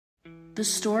The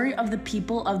story of the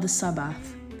people of the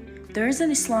Sabbath. There is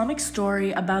an Islamic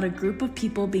story about a group of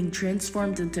people being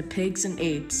transformed into pigs and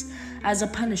apes as a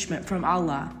punishment from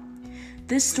Allah.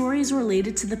 This story is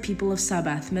related to the people of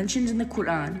Sabbath mentioned in the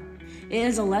Qur'an. It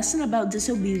is a lesson about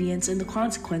disobedience and the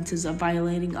consequences of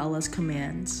violating Allah's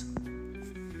commands.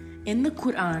 In the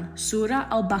Qur'an, Surah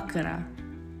Al-Baqarah,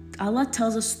 Allah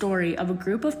tells a story of a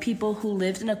group of people who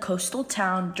lived in a coastal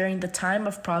town during the time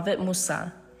of Prophet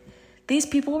Musa. These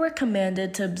people were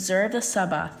commanded to observe the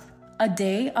Sabbath, a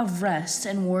day of rest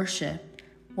and worship,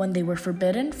 when they were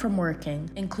forbidden from working,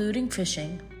 including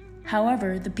fishing.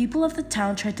 However, the people of the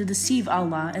town tried to deceive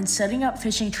Allah in setting up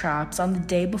fishing traps on the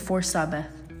day before Sabbath,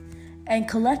 and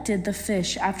collected the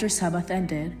fish after Sabbath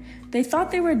ended. They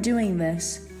thought they were doing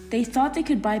this. They thought they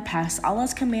could bypass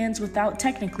Allah's commands without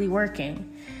technically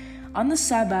working. On the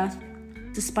Sabbath,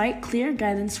 despite clear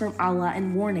guidance from Allah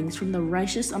and warnings from the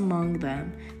righteous among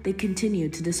them, they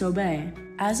continued to disobey.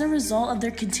 As a result of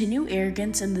their continued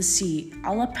arrogance and deceit,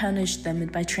 Allah punished them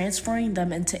by transforming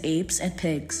them into apes and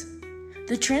pigs.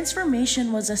 The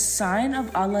transformation was a sign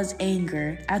of Allah's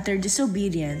anger at their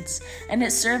disobedience, and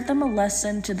it served them a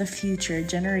lesson to the future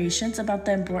generations about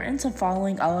the importance of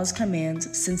following Allah's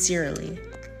commands sincerely.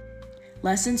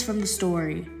 Lessons from the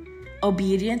story.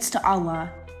 Obedience to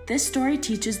Allah. This story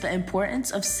teaches the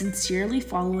importance of sincerely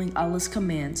following Allah's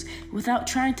commands without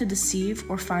trying to deceive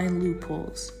or find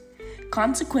loopholes.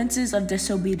 Consequences of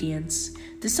disobedience.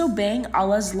 Disobeying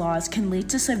Allah's laws can lead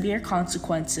to severe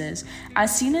consequences,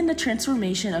 as seen in the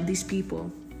transformation of these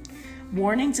people.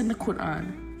 Warnings in the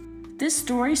Qur'an. This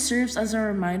story serves as a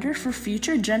reminder for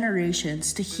future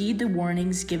generations to heed the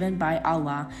warnings given by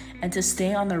Allah and to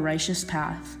stay on the righteous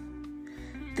path.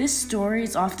 This story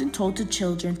is often told to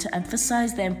children to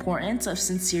emphasize the importance of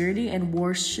sincerity and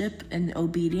worship and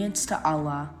obedience to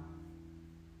Allah.